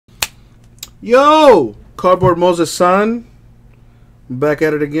Yo, Cardboard Moses San, back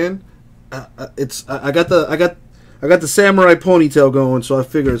at it again. I got the samurai ponytail going, so I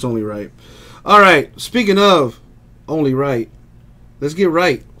figure it's only right. All right. Speaking of only right, let's get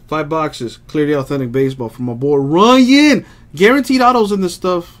right. 5 boxes, clearly authentic baseball from my boy Ryan. Guaranteed autos in this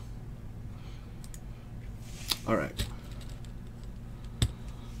stuff. All right.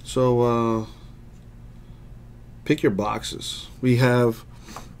 So pick your boxes. We have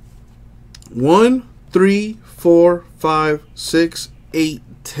 1, 3, 4, 5, 6, 8,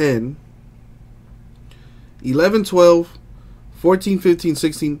 10, 11, 12, 14, 15,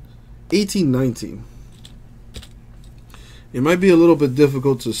 16, 18, 19. It might be a little bit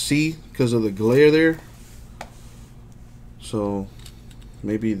difficult to see because of the glare there. So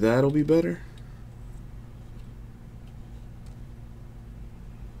maybe that'll be better.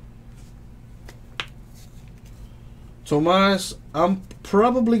 Tomas, I'm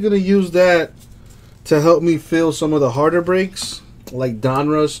probably going to use that to help me fill some of the harder breaks, like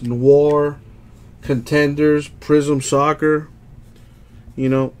Donruss, Noir, Contenders, Prism Soccer, you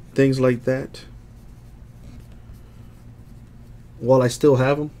know, things like that. While I still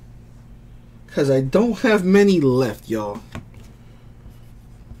have them. Because I don't have many left, y'all.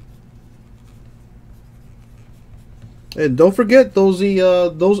 And don't forget those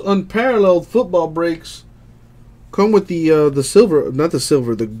unparalleled football breaks come with the silver, not the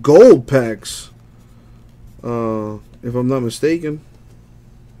silver, the gold packs. If I'm not mistaken.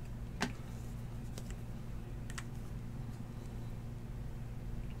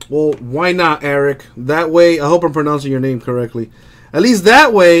 Well, why not, Eric? That way, I hope I'm pronouncing your name correctly. At least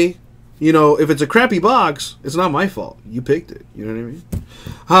that way, you know, if it's a crappy box, it's not my fault. You picked it. You know what I mean?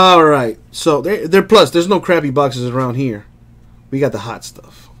 All right. So, they're plus. There's no crappy boxes around here. We got the hot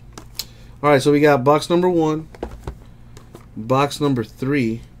stuff. All right. So, we got box number 1. Box number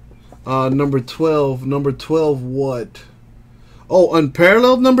 3. Number 12. Number 12 what? Oh,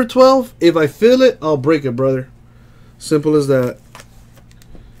 unparalleled number 12? If I feel it, I'll break it, brother. Simple as that.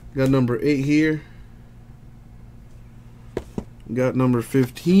 Got number 8 here. Got number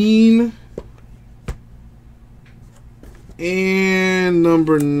 15. And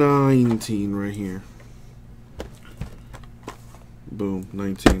number 19 right here. Boom,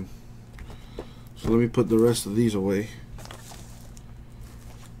 19. So let me put the rest of these away.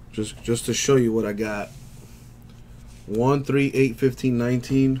 Just to show you what I got. 1, 3, 8, 15,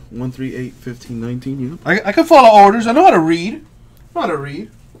 19. 1, 3, 8, 15, 19. You know, I can follow orders. I know how to read. I know how to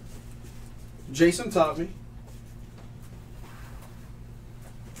read. Jason taught me.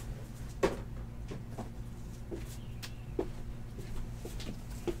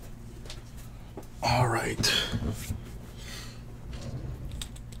 All right.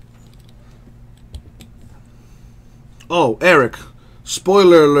 Oh, Eric.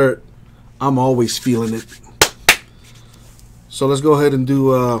 Spoiler alert. I'm always feeling it. So let's go ahead and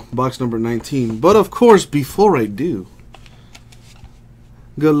do box number 19. But of course, before I do,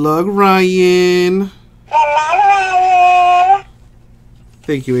 good luck, Ryan. Good luck, Ryan.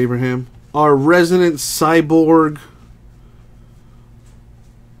 Thank you, Abraham. Our resident cyborg.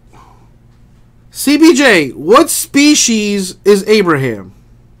 CBJ, what species is Abraham?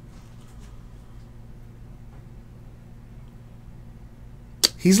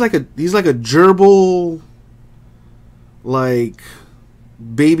 He's like a gerbil, like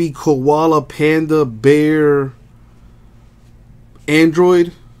baby koala, panda, bear,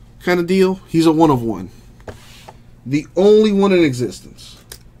 android kind of deal. He's a 1 of 1. The only one in existence.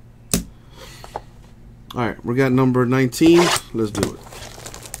 All right, we got number 19. Let's do it.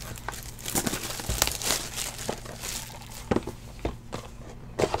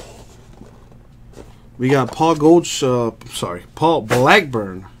 We got Paul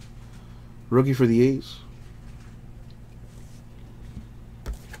Blackburn, rookie for the A's.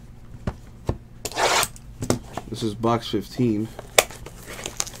 This is box 15.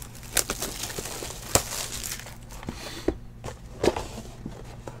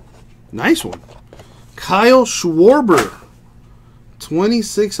 Nice one. Kyle Schwarber,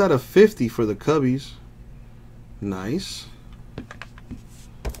 26 out of 50 for the Cubbies. Nice.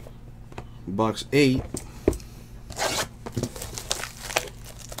 Box 8.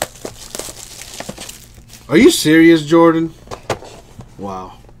 Are you serious, Jordan?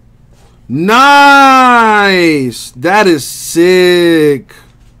 Wow. Nice! That is sick.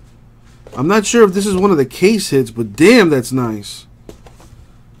 I'm not sure if this is one of the case hits, but damn, that's nice.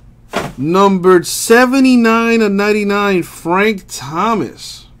 Numbered 79 of 99, Frank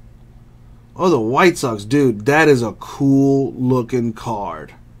Thomas. Oh, the White Sox. Dude, that is a cool looking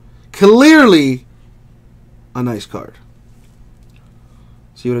card. Clearly a nice card.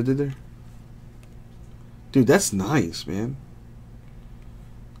 See what I did there? Dude, that's nice, man.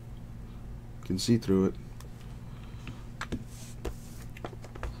 Can see through it.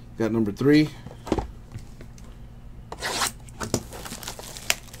 Got number 3.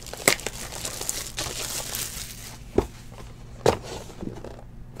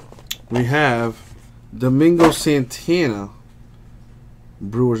 We have Domingo Santana,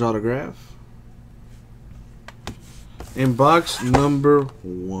 Brewers autograph. In box number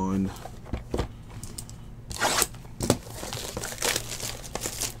 1.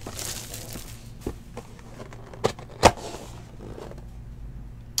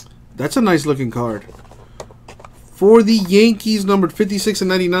 That's a nice looking card. For the Yankees, numbered 56 and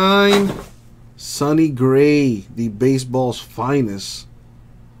 99, Sonny Gray, the baseball's finest.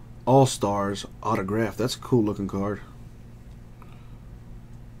 All-Stars autograph. That's a cool looking card.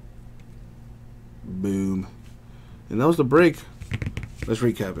 Boom. And that was the break. Let's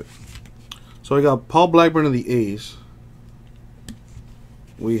recap it. So I got Paul Blackburn of the A's.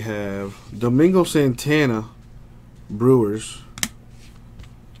 We have Domingo Santana, Brewers.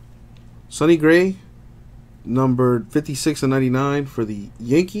 Sonny Gray, numbered 56 and 99 for the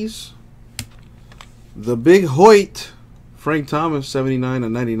Yankees. The Big Hoyt, Frank Thomas, 79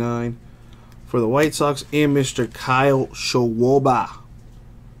 and 99 for the White Sox. And Mr. Kyle Schwarber,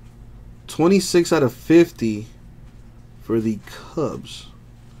 26 out of 50 for the Cubs.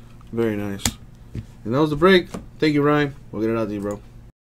 Very nice. And that was the break. Thank you, Ryan. We'll get it out to you, bro.